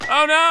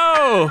Oh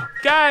no!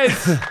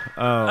 Guys!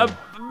 A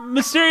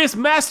mysterious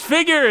masked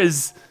figure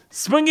is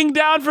swinging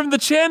down from the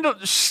chandelier!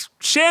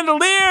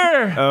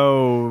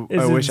 Oh,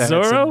 Is I it wish I had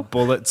Zorro? some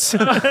bullets.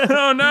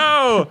 Oh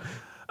no!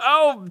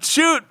 Oh,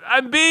 shoot!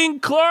 I'm being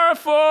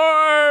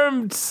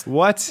chloroformed!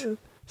 What?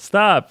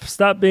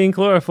 Stop being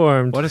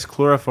chloroformed. What is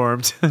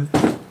chloroformed?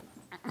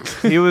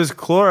 He was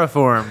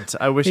chloroformed.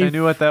 I wish I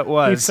knew what that He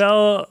was.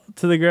 fell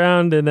to the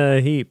ground in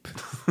a heap.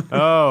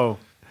 Oh.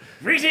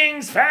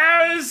 Greetings,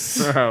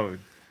 fellows! Oh.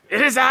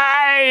 It is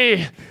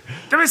I,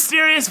 the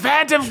mysterious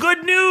phantom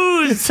good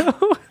news!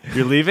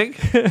 You're leaving?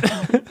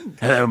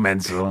 Hello,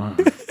 Menzel.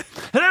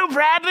 Hello,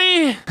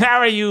 Bradley. How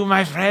are you,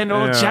 my friend,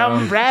 old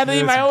chum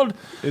Bradley?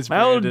 It's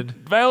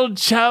My old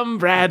chum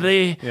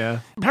Bradley.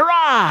 Yeah.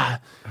 Hurrah!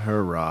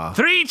 Hurrah.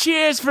 3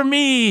 cheers for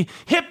me.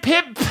 Hip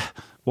hip.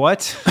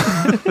 What?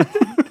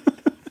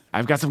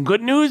 I've got some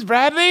good news,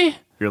 Bradley.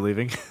 You're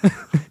leaving?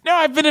 No,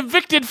 I've been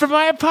evicted from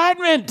my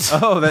apartment.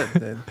 Oh,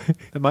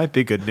 that might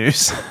be good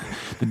news.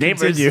 The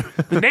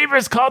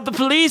neighbors called the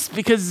police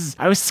because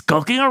I was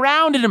skulking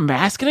around in a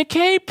mask and a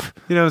cape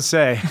You don't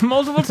say.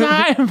 multiple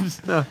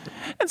times.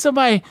 And so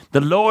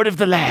the lord of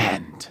the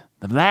land,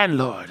 the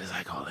landlord, as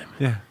I call him,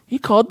 Yeah. he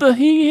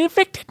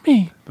evicted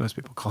me. Most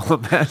people call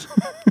him that.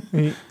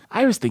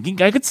 I was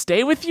thinking I could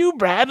stay with you,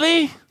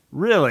 Bradley.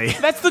 Really?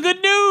 That's the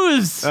good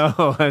news.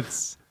 Oh,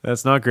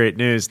 that's not great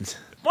news.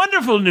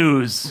 Wonderful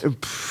news.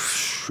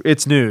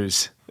 It's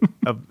news.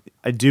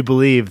 I do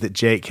believe that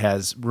Jake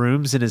has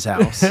rooms in his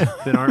house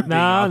that aren't being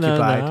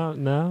occupied.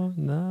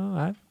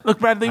 No. Look,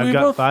 Bradley, I've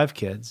got 5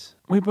 kids.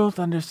 we both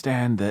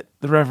understand that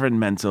the Reverend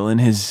Menzel, in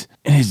his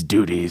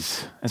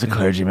duties as a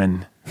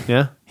clergyman,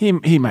 Yeah? he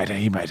might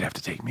have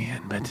to take me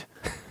in, but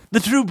the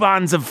true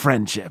bonds of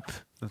friendship.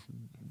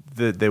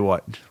 They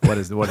what? What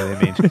do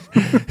they mean?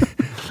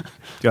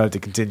 Do I have to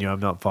continue? I'm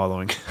not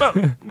following. Well,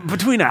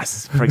 between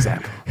us, for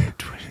example.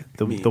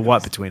 The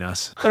what between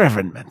us? The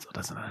Reverend Menzel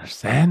doesn't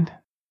understand.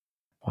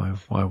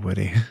 Why would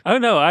he? Oh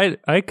no,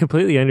 I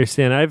completely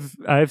understand.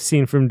 I've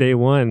seen from day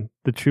one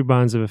the true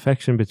bonds of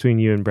affection between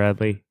you and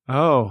Bradley.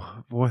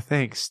 Oh, well,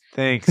 thanks,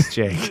 Jake.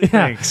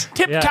 Thanks.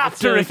 Tip-top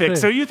it's really terrific. clear.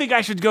 So you think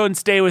I should go and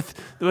stay with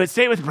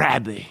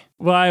Bradley?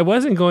 Well, I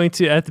wasn't going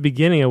to at the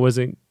beginning. I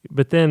wasn't,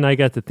 but then I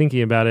got to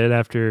thinking about it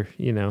after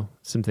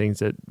some things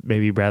that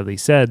maybe Bradley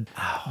said.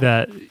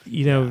 That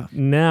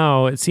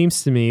now it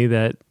seems to me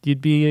that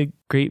you'd be a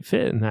great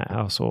fit in that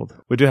household.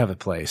 We do have a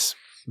place,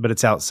 but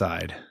it's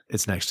outside.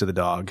 It's next to the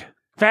dog.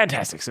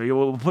 Fantastic. So you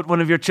will put one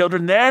of your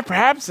children there,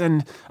 perhaps,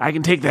 and I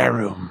can take their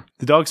room.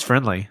 The dog's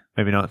friendly.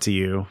 Maybe not to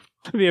you.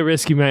 It'd be a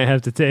risk you might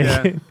have to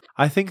take.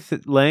 I think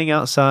that laying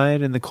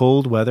outside in the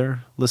cold weather,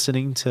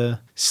 listening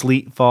to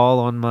sleet fall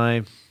on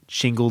my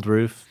shingled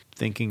roof,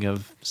 thinking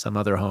of some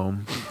other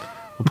home,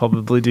 will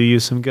probably do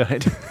you some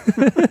good.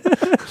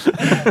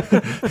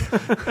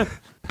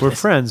 We're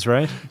friends,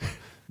 right?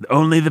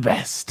 Only the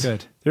best.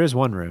 Good. There is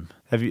one room.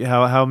 Have you?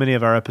 How many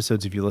of our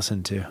episodes have you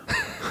listened to?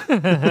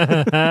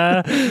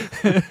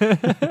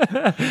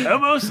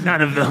 Almost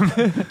none of them.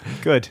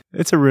 Good.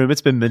 It's a room.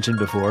 It's been mentioned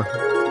before.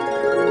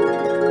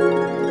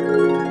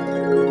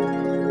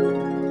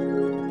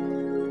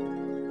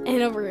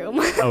 In a room.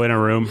 Oh, in a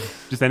room.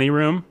 Just any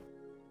room?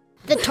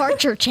 The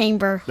torture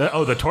chamber.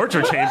 The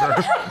torture chamber.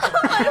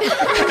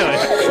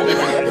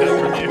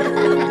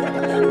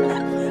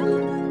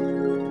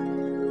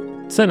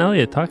 Son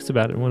Elliot talks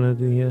about it in one of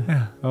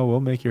the... Oh, we'll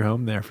make your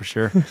home there for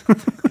sure.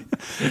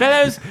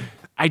 Fellows,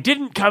 I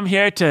didn't come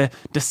here to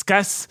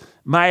discuss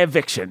my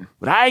eviction.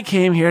 What I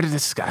came here to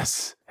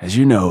discuss, as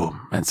you know,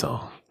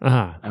 Menzel,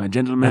 I'm a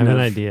gentleman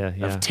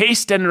of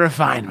taste and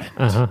refinement.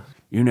 Uh-huh.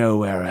 You know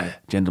where a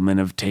gentleman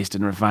of taste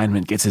and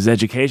refinement gets his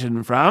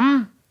education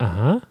from?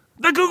 Uh-huh.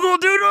 The Google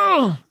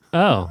Doodle!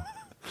 Oh.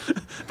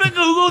 The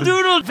Google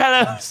Doodle,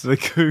 fellows! The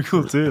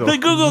Google Doodle. The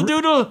Google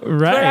Doodle!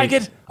 Right. Where I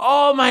get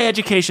all my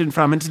education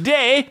from. And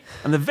today,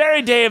 on the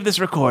very day of this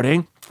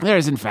recording, there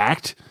is in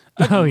fact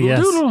a Google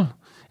Doodle.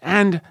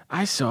 And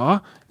I saw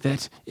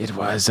that it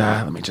was,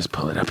 let me just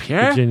pull it up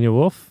here. Virginia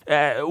Woolf?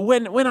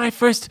 When I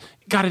first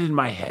got it in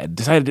my head,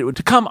 decided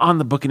to come on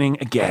the booking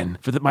again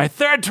for my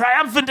 3rd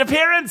triumphant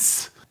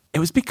appearance, it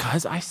was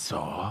because I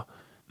saw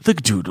the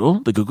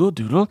Google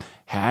Doodle,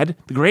 had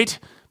the great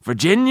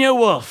Virginia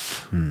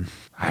Woolf.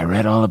 I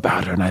read all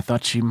about her, and I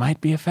thought she might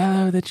be a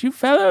fellow that you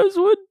fellows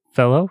would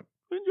Fellow?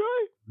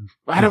 enjoy.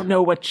 I don't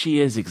know what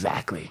she is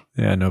exactly.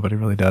 Yeah, nobody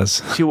really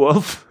does. She a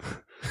wolf?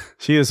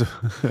 She is,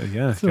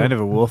 kind of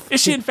a wolf.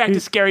 Is she in fact a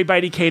scary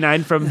bitey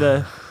canine from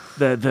the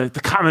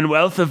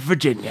Commonwealth of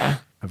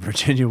Virginia? A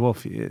Virginia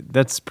wolf.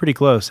 That's pretty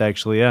close,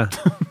 actually, yeah.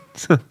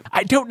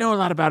 I don't know a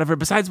lot about her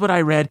besides what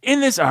I read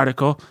in this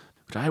article,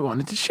 which I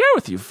wanted to share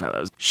with you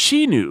fellows.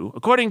 She knew,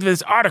 according to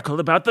this article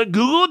about the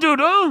Google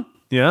Doodle,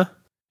 Yeah?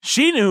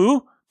 she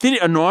knew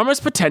the enormous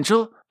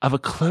potential of a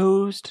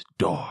closed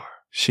door.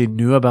 She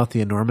knew about the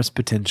enormous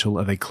potential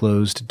of a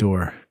closed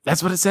door.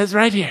 That's what it says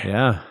right here.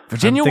 Yeah.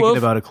 Virginia I'm thinking Woolf.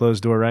 about a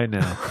closed door right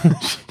now.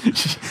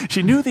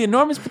 She knew the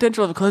enormous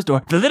potential of a closed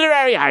door. The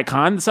literary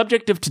icon, the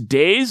subject of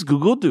today's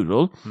Google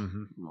Doodle,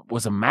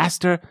 was a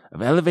master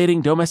of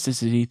elevating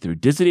domesticity through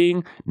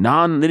dizzying,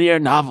 non-linear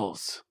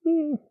novels.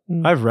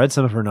 I've read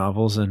some of her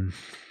novels, and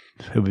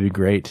it would be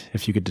great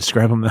if you could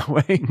describe them that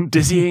way.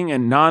 Dizzying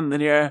and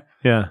non-linear.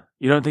 Yeah.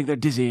 You don't think they're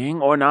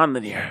dizzying or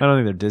non-linear? I don't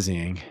think they're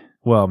dizzying.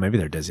 Well, maybe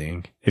they're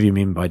dizzying. If you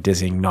mean by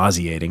dizzying,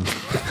 nauseating.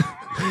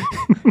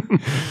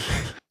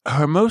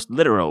 Her most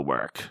literal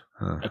work,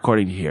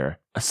 according to here,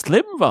 a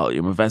slim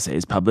volume of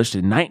essays published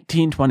in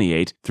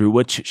 1928 through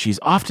which she's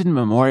often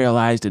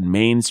memorialized in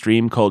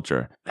mainstream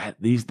culture.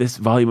 This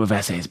volume of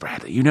essays,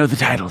 Bradley, you know the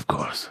title, of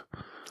course.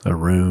 A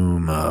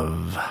Room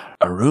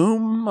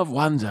of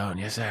One's Own,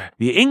 yes, sir.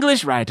 The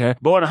English writer,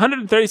 born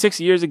 136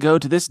 years ago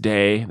to this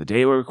day, the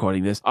day we're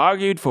recording this,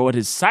 argued for what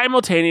is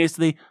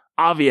simultaneously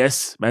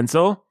obvious,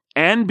 Menzel,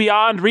 and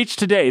beyond reach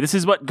today. This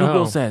is what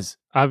Google says.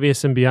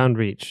 Obvious and beyond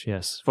reach,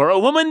 yes. For a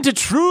woman to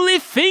truly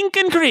think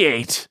and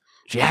create,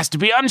 she has to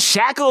be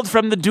unshackled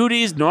from the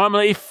duties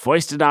normally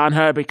foisted on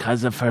her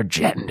because of her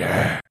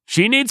gender.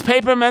 She needs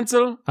paper,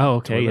 Menzel. Oh,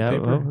 okay, yeah,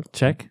 well,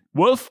 check.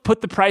 Wolf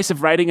put the price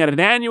of writing at an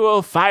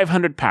annual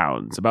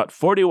 £500, about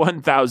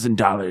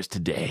 $41,000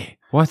 today.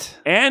 What?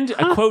 And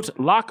a, quote,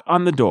 lock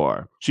on the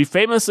door. She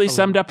famously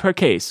summed up her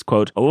case,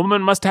 quote, a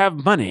woman must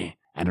have money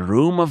and a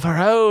room of her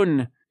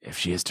own if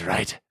she is to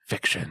write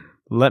fiction.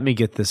 Let me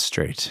get this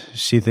straight.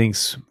 She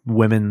thinks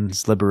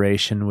women's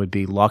liberation would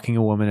be locking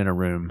a woman in a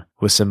room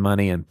with some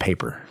money and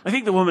paper. I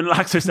think the woman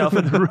locks herself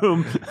in the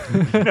room.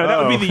 No, that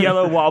would be the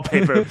yellow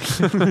wallpaper.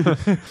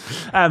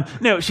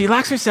 No, she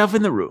locks herself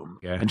in the room.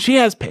 Okay. And she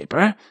has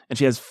paper, and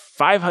she has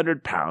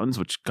 £500,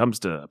 which comes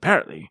to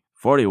apparently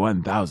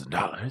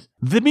 $41,000.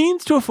 The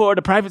means to afford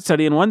a private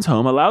study in one's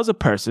home allows a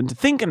person to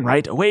think and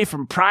write away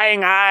from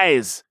prying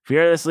eyes,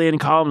 fearlessly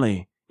and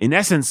calmly. In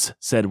essence,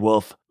 said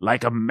Wolf,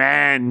 like a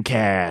man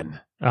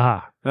can.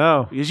 Ah.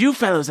 Oh. Because you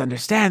fellows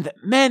understand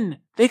that men,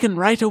 they can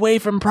write away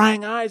from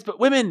prying eyes, but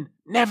women,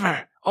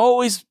 never.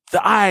 Always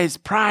the eyes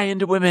pry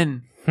into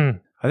women.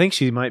 I think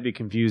she might be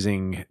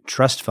confusing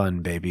trust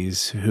fund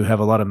babies who have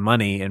a lot of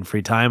money and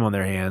free time on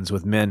their hands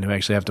with men who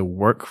actually have to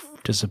work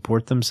to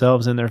support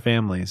themselves and their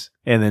families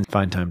and then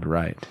find time to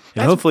write.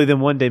 And hopefully then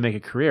one day make a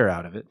career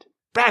out of it.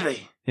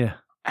 Bradley. Yeah.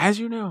 As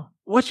you know,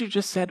 what you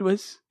just said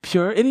was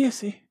pure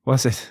idiocy.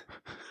 Was it?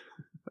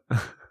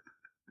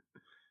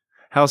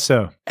 How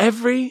so?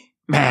 Every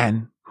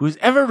man who's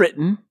ever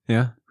written,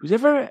 who's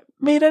ever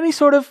made any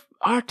sort of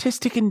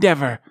artistic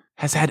endeavor,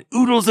 has had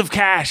oodles of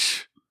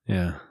cash.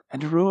 Yeah.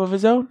 And a room of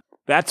his own.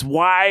 That's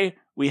why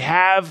we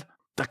have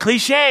the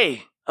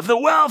cliche of the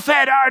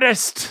well-fed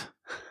artist.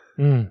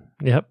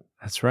 Yep.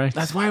 That's right.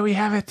 That's why we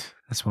have it.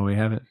 That's why we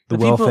have it. The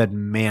people- well-fed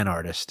man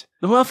artist.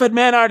 The well-fed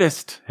man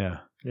artist. Yeah.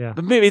 Yeah.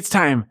 But maybe it's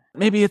time.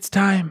 Maybe it's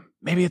time.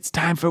 Maybe it's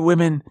time for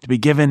women to be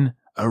given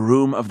a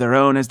room of their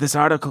own, as this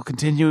article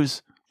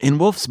continues. In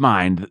Wolf's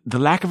mind, the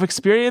lack of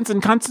experience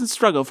and constant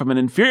struggle from an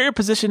inferior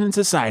position in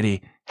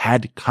society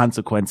had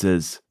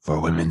consequences for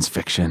women's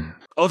fiction.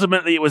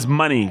 Ultimately, it was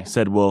money,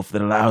 said Wolf,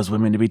 that allows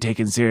women to be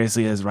taken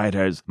seriously as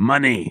writers.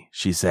 Money,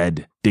 she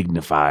said,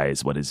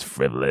 dignifies what is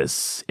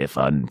frivolous if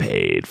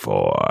unpaid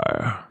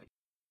for.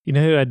 You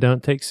know who I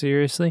don't take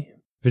seriously?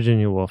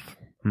 Virginia Woolf.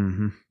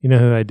 Mm-hmm. You know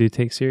who I do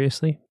take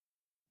seriously?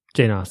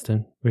 Jane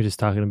Austen. We were just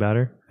talking about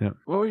her.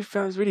 What were you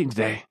fellas reading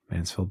today?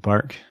 Mansfield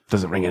Park.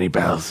 Doesn't ring any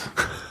bells.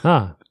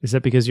 Ah, is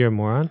that because you're a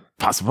moron?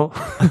 Possible.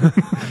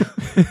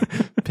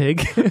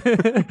 Pig.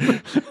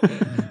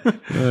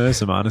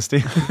 Some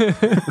honesty.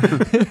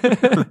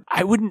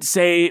 I wouldn't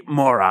say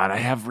moron. I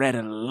have read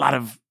a lot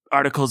of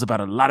articles about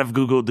a lot of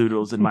Google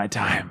Doodles in my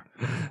time.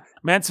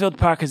 Mansfield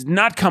Park has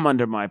not come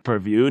under my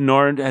purview,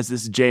 nor has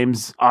this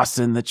James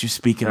Austen that you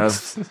speak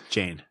of.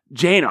 Jane.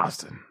 Jane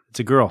Austen. It's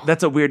a girl.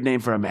 That's a weird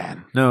name for a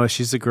man. No,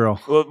 she's a girl.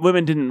 Well,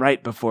 women didn't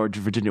write before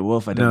Virginia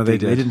Woolf. I don't No, they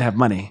think. did. They didn't have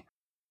money.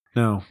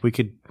 No, we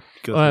could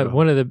go through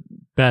One of the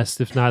best,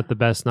 if not the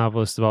best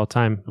novelists of all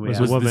time was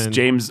a Was woman. this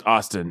James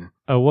Austen?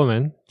 A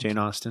woman. Jane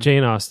Austen.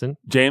 Jane Austen.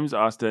 James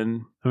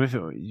Austen. I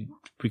mean,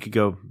 we could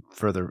go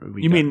further.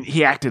 You mean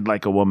he acted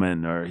like a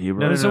woman, or he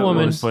wrote was a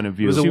woman. from his point of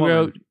view? It was a She woman.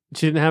 wrote.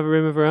 She didn't have a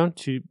room of her own.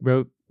 She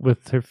wrote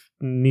with her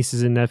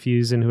nieces and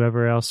nephews and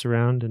whoever else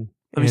around, and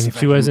Let me see if she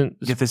I can wasn't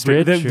get this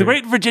straight. rich The or-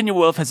 great Virginia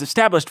Woolf has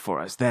established for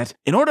us that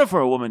in order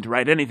for a woman to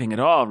write anything at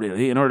all,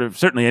 really, in order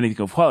certainly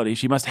anything of quality,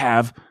 she must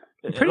have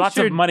pretty lots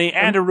sure- of money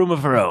and a room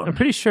of her own. I'm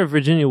pretty sure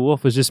Virginia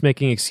Woolf was just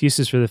making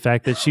excuses for the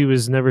fact that she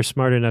was never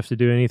smart enough to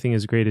do anything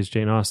as great as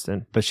Jane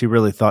Austen. But she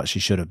really thought she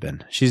should have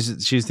been. She's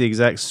the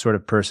exact sort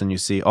of person you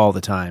see all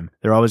the time.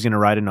 They're always going to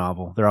write a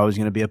novel. They're always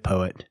going to be a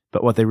poet.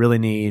 But what they really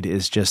need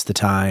is just the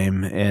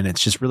time, and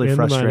it's just really And the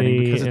frustrating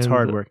money because it's and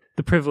hard the- work.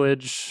 The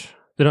privilege,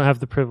 They don't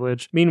have the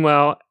privilege.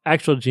 Meanwhile,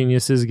 actual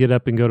geniuses get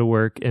up and go to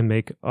work and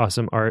make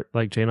awesome art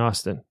like Jane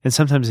Austen. And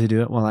sometimes they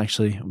do it while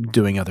actually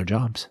doing other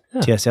jobs.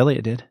 Yeah. T.S.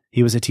 Eliot did.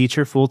 He was a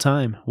teacher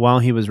full-time while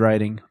he was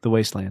writing The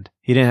Wasteland.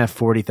 He didn't have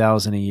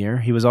 $40,000 a year.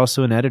 He was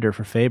also an editor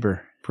for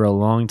Faber for a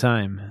long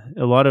time.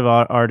 A lot of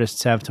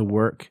artists have to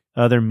work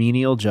other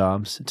menial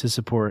jobs to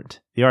support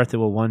the art that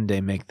will one day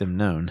make them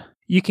known.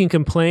 You can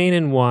complain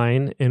and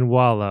whine and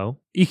wallow.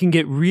 You can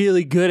get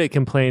really good at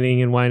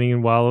complaining and whining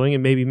and wallowing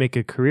and maybe make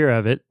a career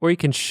of it. Or you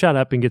can shut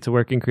up and get to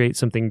work and create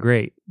something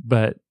great.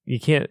 But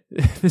you can't,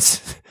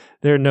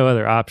 there are no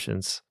other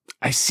options.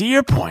 I see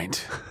your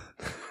point.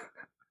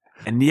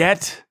 And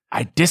yet,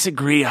 I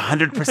disagree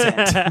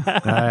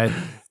 100%. I'm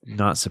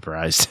not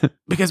surprised.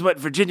 Because what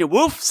Virginia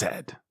Woolf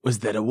said was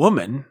that a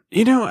woman,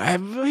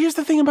 here's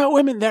the thing about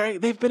women,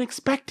 they've been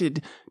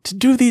expected to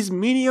do these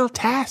menial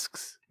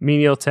tasks.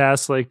 Menial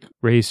tasks like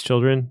raise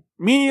children.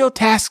 Menial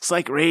tasks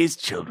like raise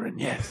children,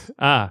 yes.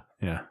 Ah,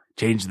 Yeah.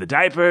 Change the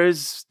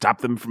diapers, stop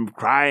them from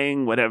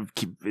crying, whatever,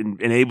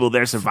 enable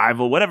their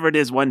survival, whatever it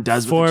is one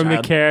does with a form the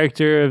child.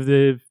 character of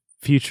the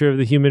future of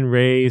the human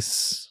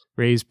race.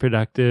 Raise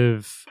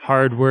productive,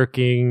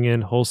 hardworking,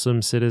 and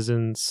wholesome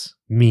citizens.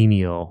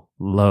 Menial,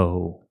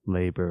 low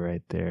labor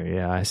right there.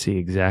 Yeah, I see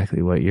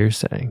exactly what you're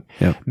saying.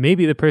 Yep.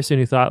 Maybe the person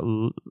who thought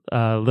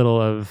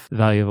little of the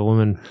value of a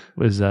woman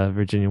was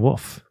Virginia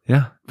Woolf.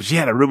 Yeah. But she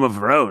had a room of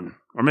her own.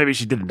 Or maybe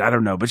she didn't, I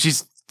don't know. But she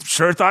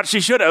sure thought she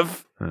should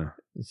have.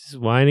 She's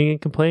whining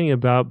and complaining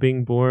about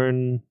being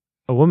born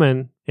a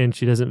woman, and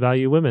she doesn't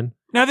value women.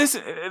 Now this,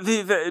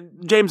 the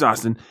James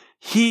Austen,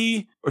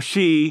 he or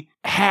she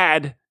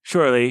had,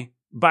 surely,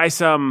 by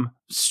some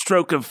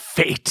stroke of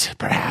fate,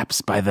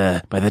 perhaps, by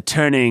the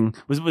turning,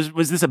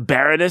 was this a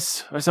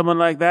baroness or someone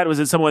like that? Was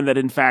it someone that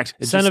in fact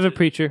Son of a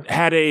preacher.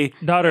 had a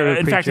Daughter of a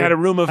in preacher. fact had a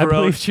room of I her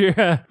own, believed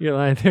you're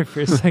lying there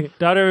for a second.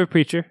 Daughter of a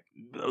preacher.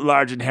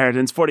 large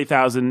inheritance,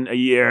 40,000 a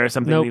year or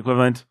something Nope. the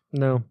equivalent.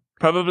 No.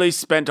 Probably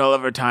spent all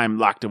of her time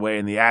locked away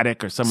in the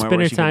attic or somewhere Spent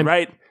where her she time- could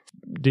write.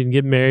 Didn't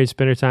get married,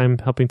 spent her time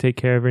helping take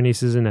care of her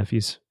nieces and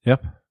nephews.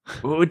 Yep.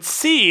 It would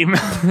seem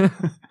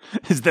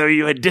as though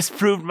you had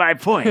disproved my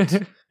point.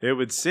 It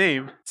would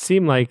seem.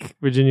 Seemed like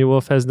Virginia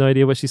Woolf has no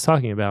idea what she's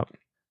talking about.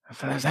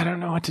 Fellas, I don't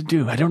know what to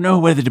do. I don't know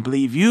whether to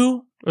believe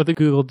you Or the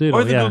Google Doodle.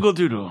 or the yeah. Google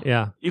Doodle.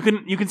 Yeah. You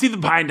can see the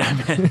bind I'm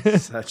in.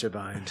 Such a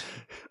bind.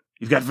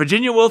 You've got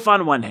Virginia Woolf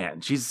on one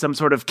hand. She's some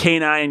sort of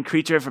canine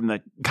creature from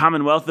the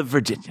Commonwealth of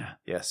Virginia.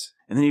 Yes.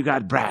 And then you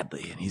got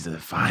Bradley, and he's a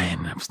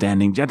fine,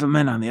 upstanding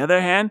gentleman. On the other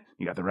hand,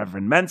 you got the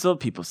Reverend Menzel.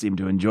 People seem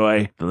to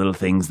enjoy the little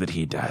things that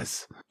he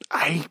does.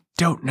 I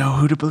don't know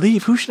who to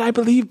believe. Who should I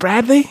believe,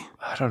 Bradley?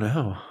 I don't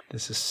know.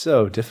 This is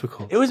so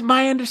difficult. It was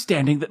my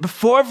understanding that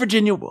before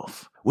Virginia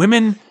Woolf,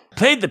 women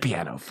played the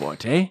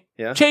pianoforte,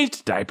 Yeah.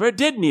 changed a diaper,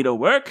 did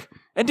needlework,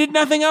 and did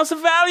nothing else of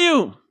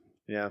value.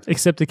 Yeah.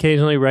 Except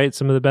occasionally write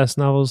some of the best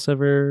novels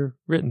ever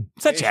written.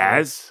 Such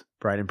as,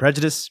 Pride and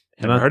Prejudice.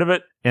 never heard of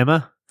it,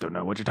 Emma. don't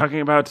know what you're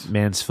talking about.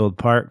 Mansfield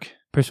Park.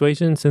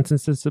 Persuasion, Sense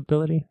and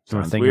Sensibility.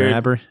 Sounds Northanger weird.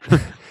 Abbey.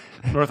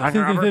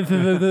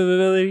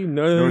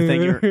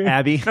 Northanger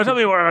Abbey. Now tell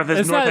me more about this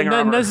It's not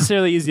Northanger.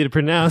 necessarily easy to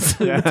pronounce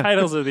the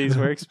titles of these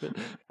works, but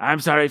I'm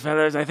sorry,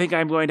 fellas. I think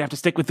I'm going to have to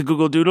stick with the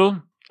Google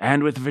Doodle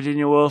and with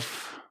Virginia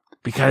Woolf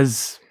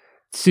because,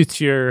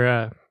 suits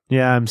your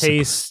Yeah, I'm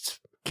taste,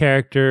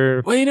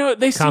 character, well,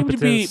 they seem to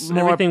be competence,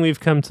 more. everything we've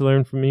come to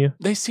learn from you.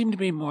 They seem to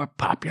be more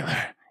popular,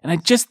 and I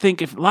just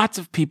think if lots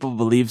of people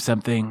believe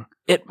something,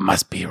 it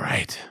must be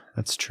right.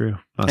 That's true.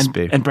 Must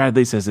be. And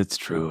Bradley says it's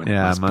true. And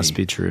yeah, it must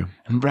be true.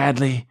 And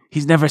Bradley,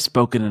 he's never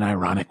spoken an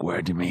ironic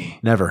word to me.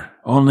 Never.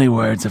 Only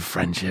words of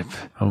friendship.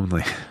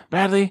 Only.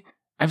 Bradley,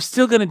 I'm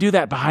still going to do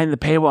that behind the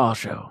paywall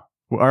show.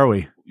 Well, are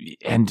we?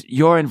 And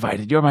you're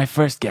invited. You're my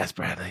first guest,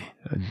 Bradley.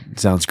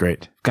 Sounds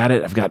great. Got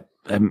it. I've got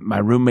my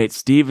roommate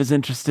Steve is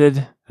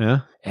interested.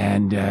 Yeah.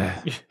 And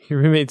Your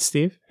roommate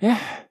Steve? yeah,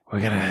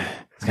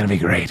 it's going to be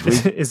great.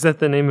 Is that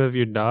the name of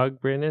your dog,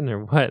 Brandon,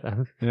 or what?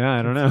 Yeah,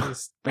 I don't know.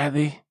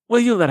 Bradley, will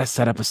you let us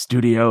set up a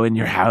studio in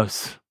your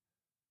house?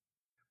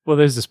 Well,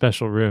 there's a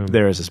special room.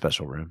 There is a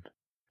special room.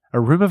 A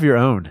room of your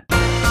own.